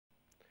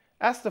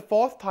As the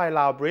fourth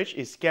Thai-Lao bridge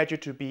is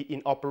scheduled to be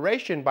in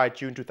operation by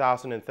June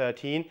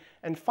 2013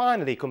 and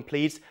finally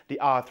completes the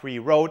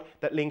R3 road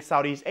that links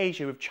Southeast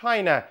Asia with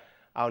China,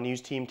 our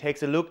news team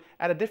takes a look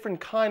at a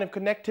different kind of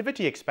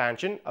connectivity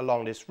expansion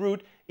along this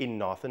route in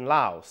northern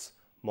Laos.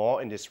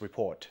 More in this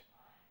report.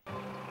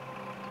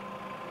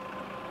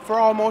 For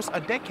almost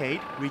a decade,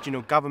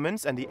 regional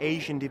governments and the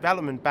Asian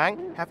Development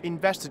Bank have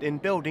invested in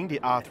building the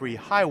R3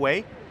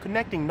 highway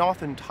connecting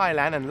northern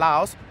Thailand and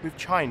Laos with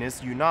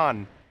China's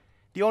Yunnan.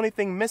 The only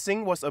thing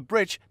missing was a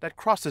bridge that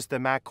crosses the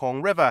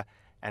Mekong River,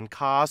 and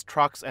cars,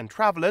 trucks and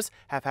travelers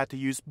have had to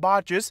use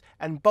barges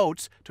and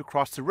boats to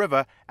cross the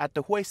river at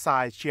the Hue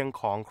Sai Chiang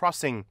Khong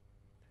crossing.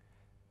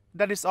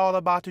 That is all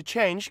about to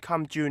change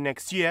come June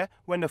next year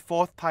when the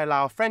fourth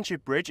Thai-Lao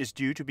Friendship Bridge is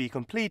due to be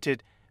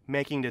completed,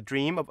 making the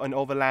dream of an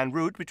overland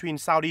route between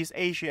Southeast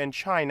Asia and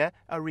China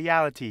a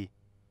reality.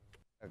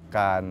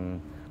 การ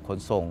ขน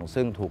ส่ง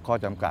ซึ่งถูกข้อ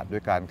จำกัดด้ว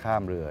ยการข้า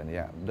มเรือเ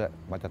นี่ย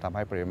มันจะทำใ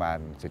ห้ปริมาณ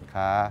สิน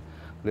ค้า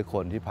หรือค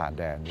นที่ผ่าน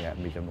แดนเนี่ย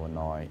มีจำนวน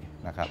น้อย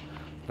นะครับ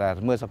แต่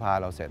เมื่อสะพาน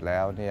เราเสร็จแล้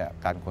วเนี่ย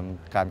ก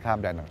ารข้าม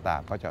แดนต่า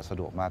งๆก็จะสะ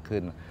ดวกมากขึ้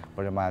นป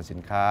ริมาณสิน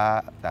ค้า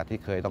แต่ที่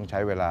เคยต้องใช้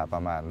เวลาปร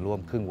ะมาณร่วม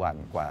ครึ่งวัน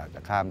กว่าจ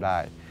ะข้ามได้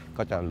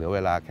ก็จะเหลือเว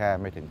ลาแค่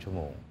ไม่ถึงชั่วโ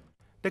มง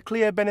The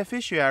clear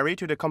beneficiary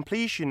to the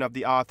completion of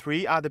the R3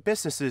 are the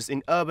businesses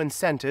in urban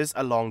centers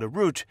along the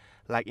route,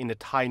 like in the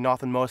Thai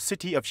northernmost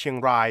city of Chiang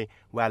Rai,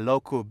 where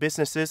local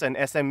businesses and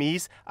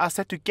SMEs are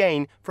set to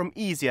gain from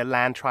easier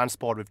land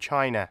transport with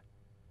China.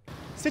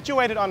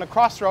 Situated on the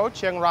crossroad,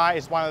 Chiang Rai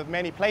is one of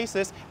many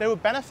places that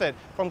will benefit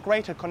from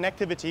greater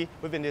connectivity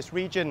within this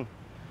region.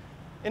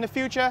 In the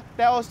future,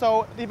 there are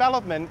also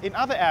development in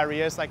other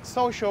areas like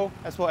social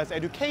as well as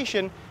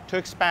education to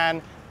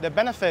expand the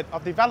benefit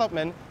of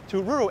development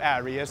to rural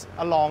areas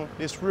along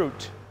this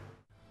route.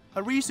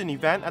 A recent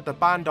event at the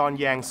Ban Don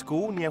Yang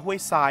School near Hue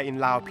Sai in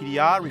Lao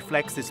PDR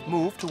reflects this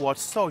move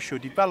towards social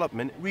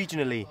development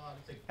regionally.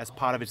 As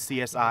part of its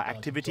CSR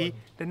activity,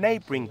 the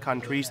neighboring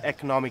country's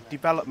Economic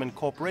Development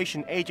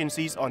Cooperation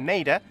Agencies, or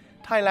NEDA,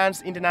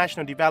 Thailand's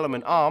international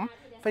development arm,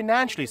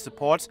 financially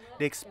supports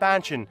the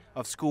expansion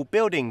of school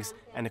buildings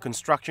and the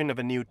construction of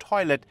a new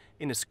toilet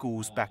in the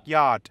school's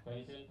backyard.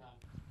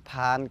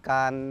 ผ่านก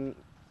าร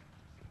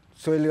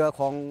ช่วยเหลือ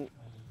ของ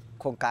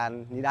โครงการ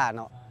นิดาเ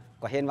นาะ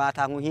ก็เห็นว่าท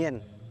างโรงเรียน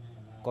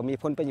ก็มี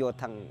ผลประโยชน์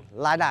ทาง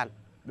หลายด้าน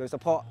โดยเฉ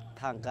พาะ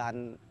ทา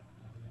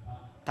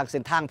งเ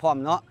ส้นทางพร้อม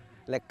เนาะ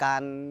และกา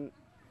ร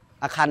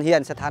อาคารเรีย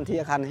นสถานที่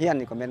อาคารเรียน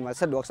นี่ก็เป็นว่า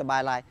สะดวกสบา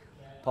ยหลาย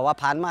เพราะว่า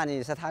ผ่านมานี่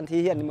สถานที่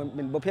เรียนมันเ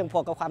ป็นบ่เพียงพอ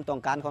กับความต้อ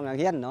งการของนัก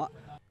เรียนเนาะ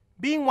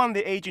Being one of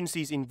the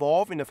agencies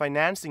involved in the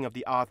financing of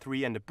the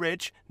R3 and the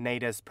bridge,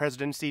 NEDA's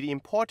president sees the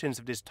importance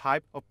of this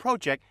type of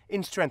project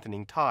in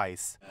strengthening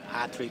ties.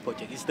 R3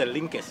 project is the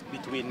linkage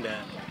between the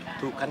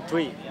two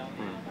countries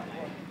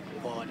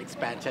for the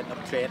expansion of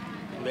trade,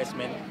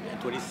 investment and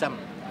tourism.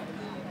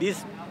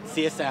 This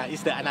CSR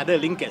is another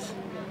linkage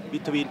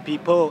between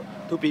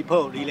two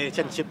people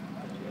relationship,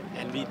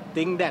 and we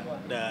think that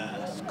the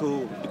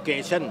school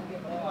education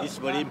is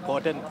very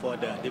important for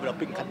the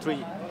developing country.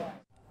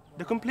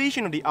 The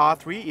completion of the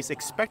R3 is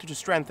expected to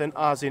strengthen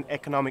ASEAN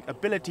economic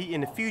ability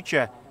in the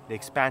future. The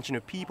expansion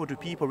of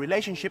people-to-people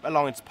relationship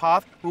along its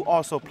path will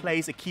also play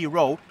a key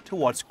role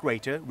towards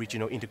greater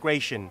regional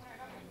integration.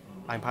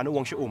 I'm Panu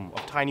Wongcha-um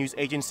of Thai News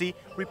Agency,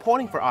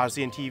 reporting for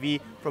ASEAN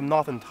TV from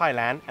northern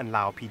Thailand and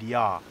Lao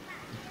PDR.